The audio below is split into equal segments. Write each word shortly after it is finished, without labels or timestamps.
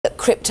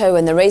crypto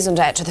and the raison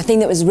d'etre, the thing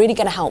that was really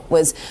going to help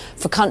was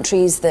for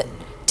countries that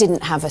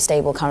didn't have a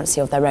stable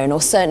currency of their own,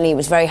 or certainly it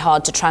was very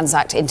hard to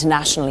transact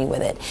internationally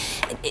with it.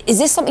 Is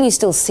this something you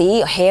still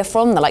see or hear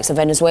from the likes of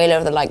Venezuela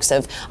or the likes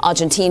of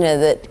Argentina,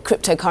 that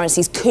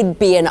cryptocurrencies could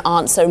be an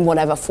answer in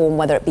whatever form,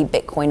 whether it be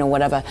Bitcoin or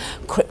whatever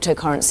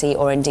cryptocurrency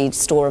or indeed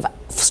store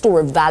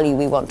of value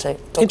we want to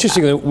talk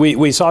Interestingly, about?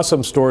 we saw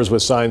some stores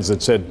with signs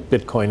that said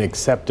Bitcoin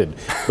accepted,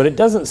 but it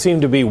doesn't seem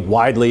to be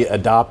widely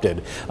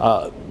adopted.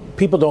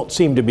 People don't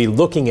seem to be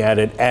looking at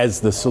it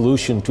as the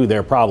solution to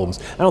their problems.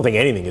 I don't think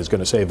anything is going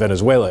to save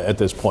Venezuela at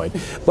this point.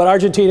 But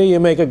Argentina, you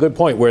make a good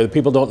point, where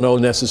people don't know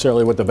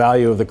necessarily what the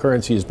value of the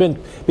currency has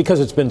been because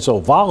it's been so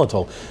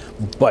volatile.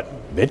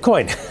 But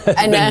Bitcoin has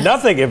been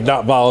nothing if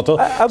not volatile.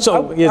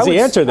 So is the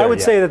answer there? I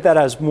would say that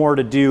has more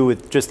to do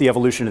with just the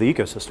evolution of the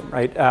ecosystem,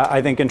 right?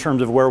 I think in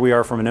terms of where we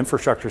are from an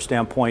infrastructure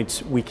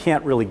standpoint, we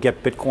can't really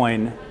get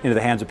Bitcoin into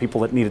the hands of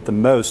people that need it the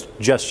most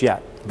just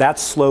yet.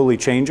 That's slowly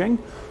changing.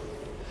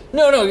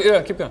 No,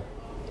 yeah, keep going.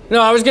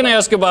 No, I was going to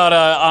ask about,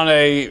 on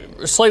a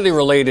slightly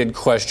related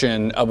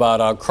question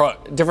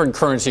about different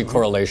currency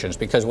correlations,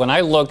 because when I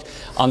look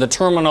on the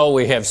terminal,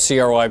 we have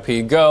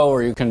CRYP Go,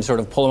 or you can sort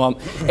of pull them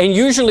up, and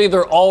usually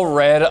they're all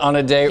red on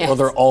a day or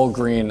they're all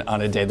green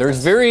on a day.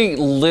 There's very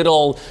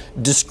little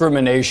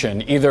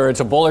discrimination. Either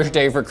it's a bullish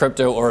day for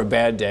crypto or a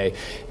bad day.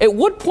 At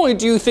what point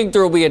do you think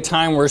there will be a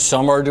time where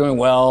some are doing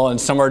well and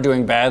some are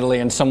doing badly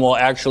and some will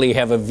actually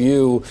have a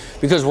view?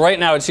 Because right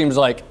now it seems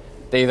like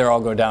they either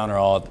all go down or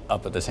all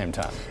up at the same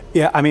time.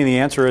 Yeah, I mean, the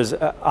answer is,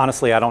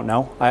 honestly, I don't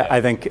know. I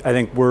think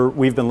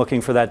we've been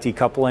looking for that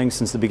decoupling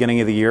since the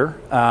beginning of the year.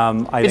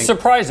 It's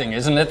surprising,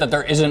 isn't it, that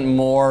there isn't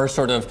more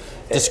sort of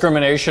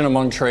discrimination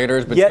among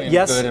traders between good and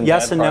bad projects?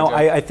 Yes and no.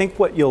 I think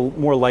what you'll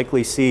more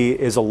likely see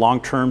is a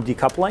long-term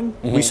decoupling.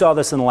 Mm-hmm. We saw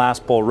this in the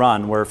last bull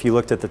run, where if you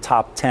looked at the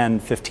top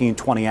 10, 15,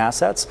 20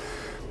 assets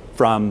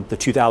from the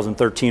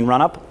 2013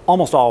 run-up,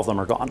 almost all of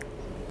them are gone,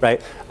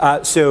 right?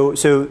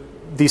 So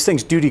these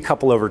things do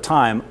decouple over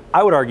time.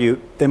 I would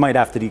argue they might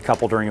have to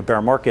decouple during a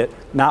bear market,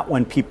 not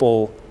when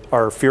people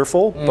are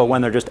fearful, but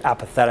when they're just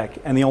apathetic.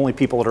 And the only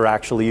people that are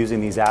actually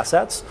using these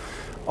assets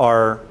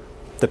are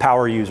the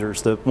power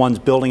users, the ones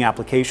building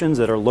applications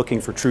that are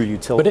looking for true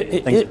utility,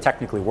 things that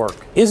technically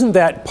work. Isn't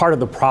that part of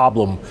the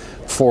problem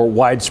for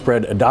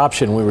widespread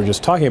adoption we were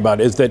just talking about,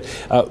 is that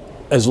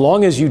as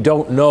long as you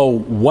don't know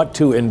what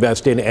to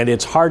invest in and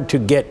it's hard to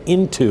get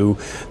into,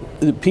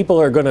 people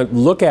are going to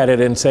look at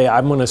it and say,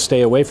 I'm going to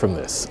stay away from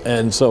this.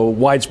 And so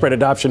widespread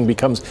adoption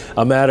becomes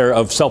a matter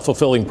of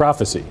self-fulfilling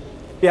prophecy.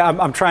 Yeah,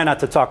 I'm trying not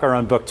to talk our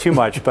own book too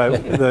much,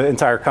 but the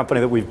entire company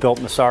that we've built,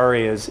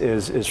 Masari,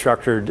 is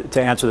structured to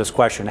answer this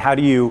question. How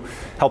do you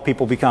help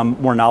people become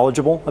more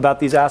knowledgeable about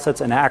these assets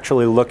and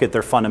actually look at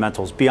their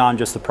fundamentals beyond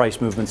just the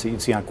price movements that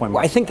you'd see on CoinMarketCap?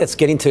 Well, I think that's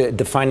getting to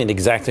defining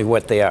exactly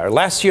what they are.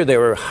 Last year, they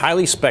were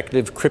highly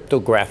speculative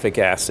cryptographic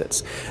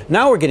assets.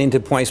 Now we're getting to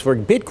points where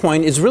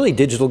Bitcoin is really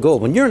digital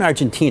gold. When you're in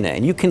Argentina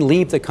and you can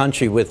leave the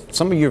country with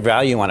some of your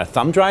value on a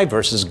thumb drive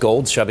versus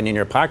gold shoving in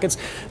your pockets,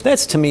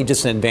 that's to me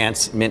just an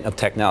advancement of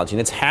technology. And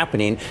it's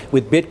happening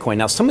with Bitcoin.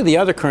 Now, some of the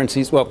other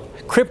currencies, well,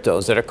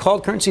 cryptos that are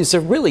called currencies,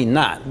 they're really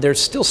not. They're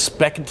still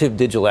speculative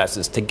digital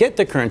assets. To get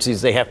the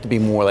currencies, they have to be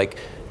more like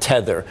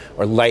Tether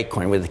or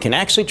Litecoin, where they can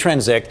actually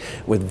transact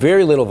with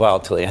very little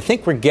volatility. I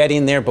think we're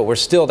getting there, but we're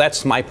still,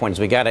 that's my point,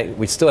 is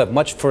we still have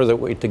much further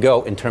way to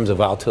go in terms of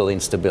volatility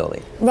and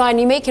stability. Ryan,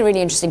 you make a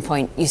really interesting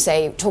point. You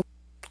say,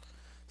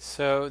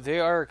 So they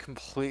are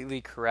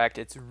completely correct.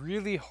 It's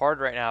really hard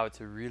right now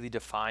to really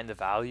define the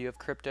value of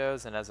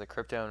cryptos, and as a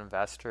crypto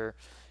investor,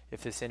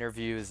 if this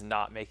interview is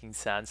not making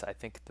sense, I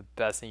think the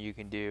best thing you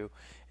can do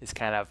is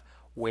kind of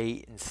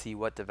wait and see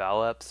what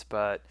develops.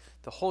 But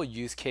the whole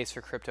use case for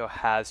crypto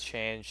has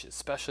changed,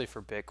 especially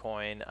for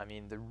Bitcoin. I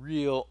mean, the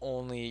real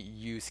only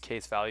use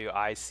case value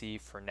I see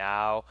for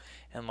now,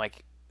 and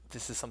like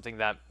this is something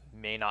that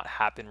may not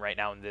happen right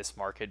now in this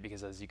market,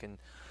 because as you can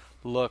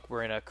look,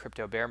 we're in a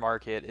crypto bear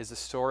market, is a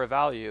store of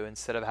value.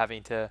 Instead of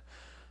having to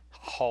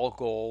haul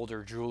gold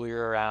or jewelry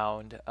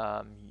around,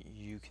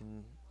 you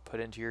can put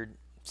into your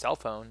cell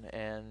phone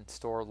and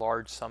store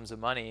large sums of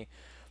money.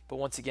 But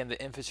once again, the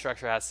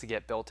infrastructure has to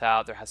get built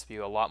out. There has to be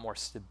a lot more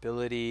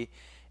stability.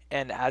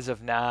 And as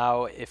of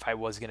now, if I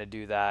was going to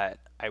do that,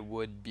 I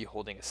would be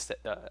holding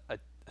a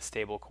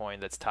stable coin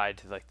that's tied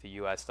to like the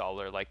US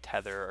dollar, like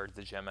Tether or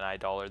the Gemini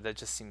dollar. That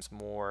just seems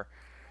more,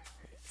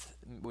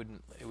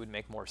 it would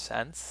make more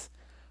sense.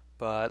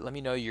 But let me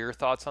know your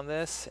thoughts on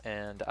this,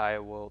 and I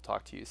will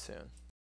talk to you soon.